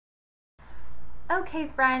Okay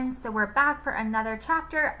friends, so we're back for another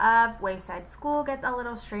chapter of Wayside School Gets a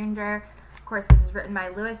Little Stranger. Of course, this is written by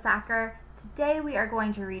Lewis Thacker. Today we are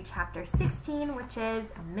going to read chapter 16, which is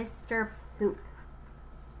Mr. Poop.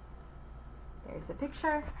 There's the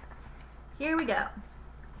picture. Here we go.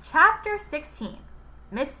 Chapter 16,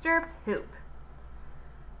 Mr. Poop.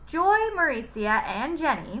 Joy, Mauricia, and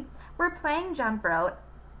Jenny were playing jump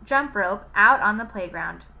rope out on the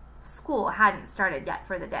playground. School hadn't started yet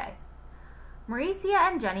for the day. Mauricia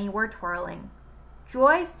and Jenny were twirling.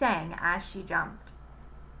 Joy sang as she jumped.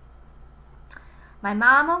 My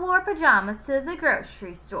mama wore pajamas to the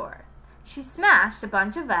grocery store. She smashed a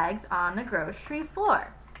bunch of eggs on the grocery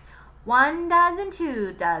floor. 1 dozen,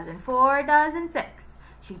 2 dozen, 4 dozen, 6.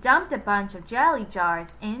 She dumped a bunch of jelly jars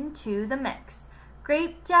into the mix.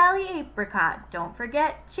 Grape jelly, apricot, don't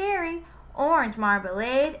forget cherry, orange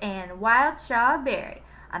marmalade, and wild strawberry.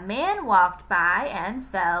 A man walked by and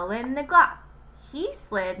fell in the glop. He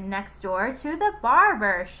slid next door to the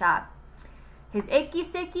barber shop. His icky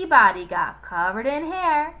sicky body got covered in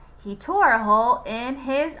hair. He tore a hole in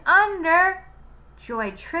his under.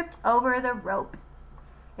 Joy tripped over the rope.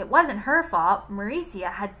 It wasn't her fault.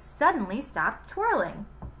 Mauricia had suddenly stopped twirling.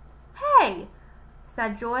 Hey,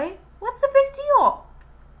 said Joy, what's the big deal?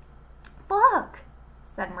 Look,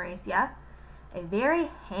 said Mauricia. A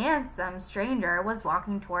very handsome stranger was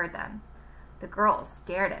walking toward them. The girls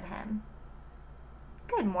stared at him.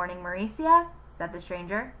 Good morning, Mauricia, said the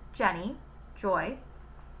stranger. Jenny, Joy.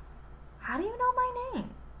 How do you know my name?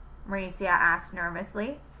 Mauricia asked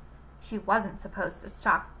nervously. She wasn't supposed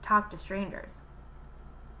to talk to strangers.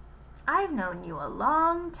 I've known you a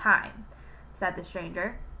long time, said the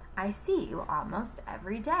stranger. I see you almost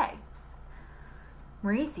every day.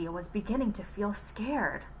 Mauricia was beginning to feel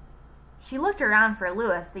scared. She looked around for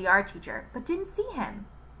Louis, the art teacher, but didn't see him.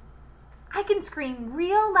 I can scream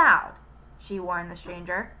real loud, she warned the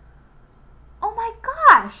stranger. Oh my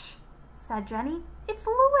gosh, said Jenny. It's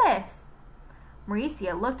Louis.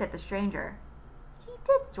 Mauricia looked at the stranger. He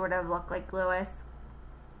did sort of look like Louis,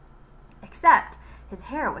 except his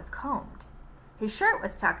hair was combed. His shirt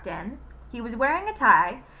was tucked in, he was wearing a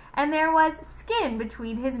tie, and there was skin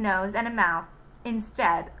between his nose and a mouth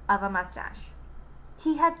instead of a mustache.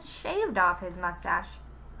 He had shaved off his mustache.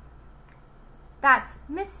 That's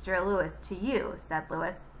Mr. Louis to you, said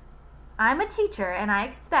Louis. I'm a teacher and I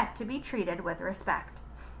expect to be treated with respect.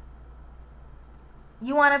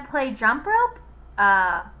 You want to play jump rope,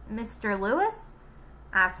 Mr. Louis?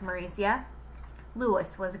 Asked Mauricia.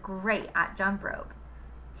 Louis was great at jump rope.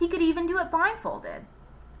 He could even do it blindfolded.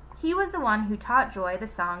 He was the one who taught Joy the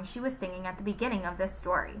song she was singing at the beginning of this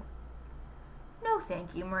story. No,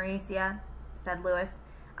 thank you, Mauricia, said Louis.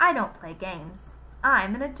 I don't play games.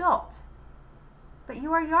 I'm an adult. But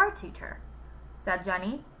you are your teacher, said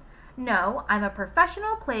Jenny. No, I'm a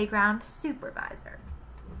professional playground supervisor.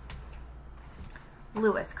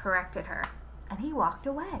 Louis corrected her, and he walked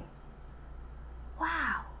away.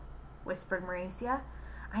 Wow, whispered Mauricia.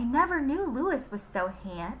 I never knew Louis was so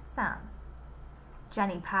handsome.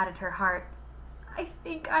 Jenny patted her heart. I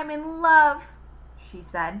think I'm in love, she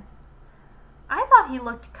said. I thought he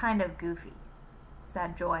looked kind of goofy,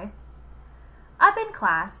 said Joy. Up in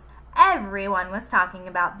class, everyone was talking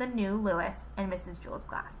about the new Louis in Mrs. Jewell's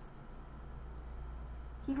class.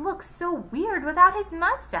 He looks so weird without his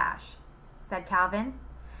mustache, said Calvin.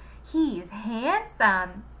 He's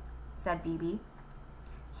handsome, said Bebe.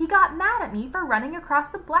 He got mad at me for running across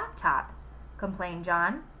the blacktop, complained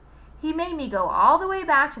John. He made me go all the way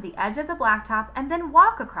back to the edge of the blacktop and then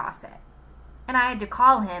walk across it. And I had to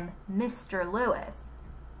call him Mr. Louis.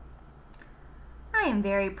 I am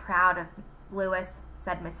very proud of Louis,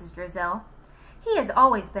 said Mrs. Drizzle. He has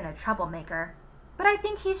always been a troublemaker, but I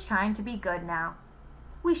think he's trying to be good now.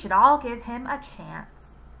 We should all give him a chance.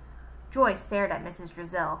 Joy stared at Mrs.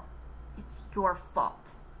 Drizzle. It's your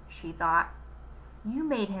fault, she thought. You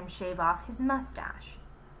made him shave off his mustache.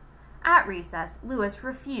 At recess, Louis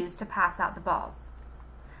refused to pass out the balls.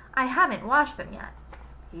 I haven't washed them yet,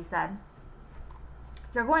 he said.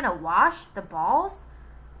 You're going to wash the balls?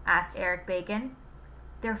 Asked Eric Bacon.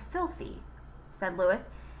 They're filthy, said Louis,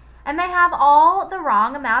 and they have all the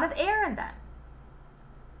wrong amount of air in them.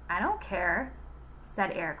 I don't care,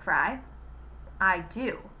 said Eric Fry. I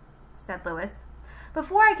do, said Louis.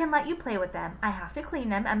 Before I can let you play with them, I have to clean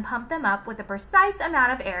them and pump them up with the precise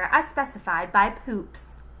amount of air as specified by Poops.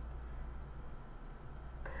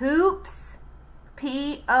 Poops?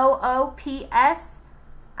 P-O-O-P-S?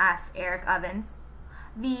 Asked Eric Ovens.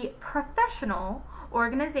 The Professional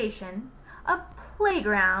Organization of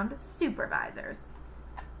Playground Supervisors,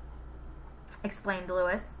 explained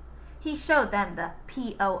Louis. He showed them the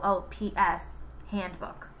P-O-O-P-S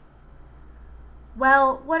handbook.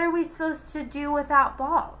 Well, what are we supposed to do without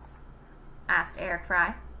balls? Asked Eric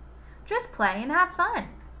Fry. Just play and have fun,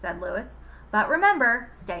 said Louis. But remember,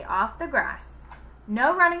 stay off the grass.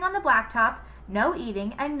 No running on the blacktop, no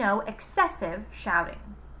eating, and no excessive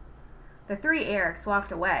shouting. The three Erics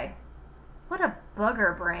walked away. What a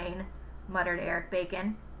booger brain, muttered Eric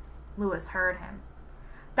Bacon. Louis heard him.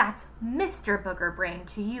 That's Mr. Booger Brain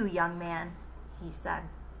to you, young man, he said.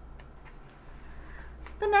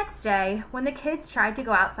 The next day, when the kids tried to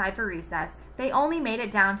go outside for recess, they only made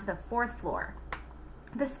it down to the 4th floor.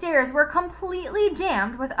 The stairs were completely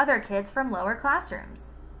jammed with other kids from lower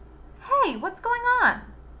classrooms. Hey, what's going on?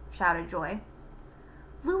 Shouted Joy.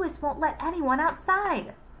 Louis won't let anyone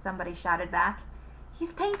outside, somebody shouted back.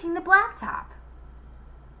 He's painting the blacktop.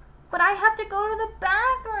 But I have to go to the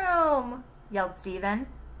bathroom, yelled Stephen.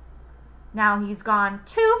 Now he's gone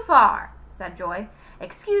too far, said Joy.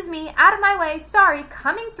 Excuse me, out of my way, sorry,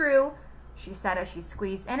 coming through, she said as she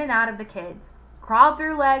squeezed in and out of the kids, crawled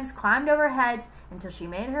through legs, climbed over heads, until she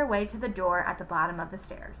made her way to the door at the bottom of the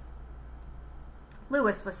stairs.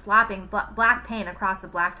 Louis was slapping black paint across the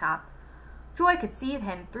blacktop. Joy could see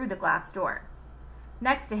him through the glass door.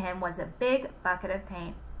 Next to him was a big bucket of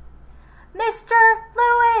paint. Mr.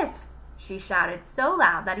 Louis! She shouted so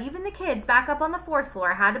loud that even the kids back up on the 4th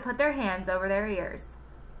floor had to put their hands over their ears.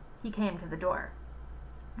 He came to the door.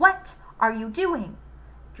 What are you doing?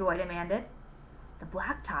 Joy demanded. The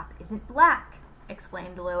blacktop isn't black,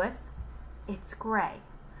 explained Louis. It's gray.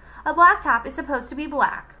 A blacktop is supposed to be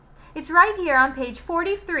black. It's right here on page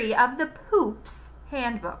 43 of the Poops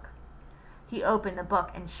handbook. He opened the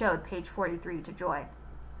book and showed page 43 to Joy.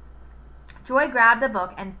 Joy grabbed the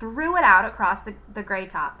book and threw it out across the gray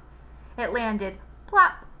top. It landed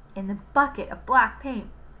plop in the bucket of black paint.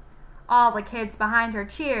 All the kids behind her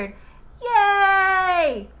cheered,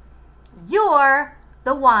 Yay! You're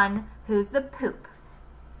the one who's the poop,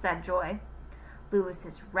 said Joy.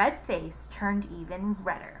 Louis's red face turned even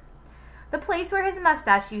redder. The place where his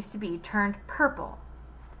mustache used to be turned purple.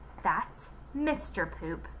 That's Mr.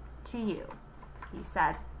 Poop to you, he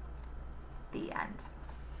said. The end.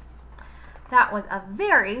 That was a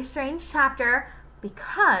very strange chapter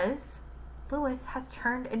because Louis has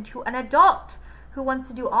turned into an adult who wants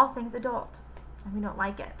to do all things adult, and we don't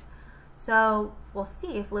like it. So we'll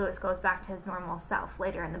see if Louis goes back to his normal self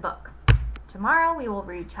later in the book. Tomorrow we will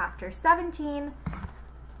read chapter 17.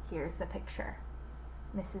 Here's the picture.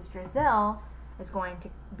 Mrs. Drizzle is going to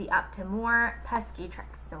be up to more pesky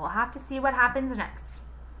tricks, so we'll have to see what happens next.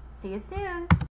 See you soon.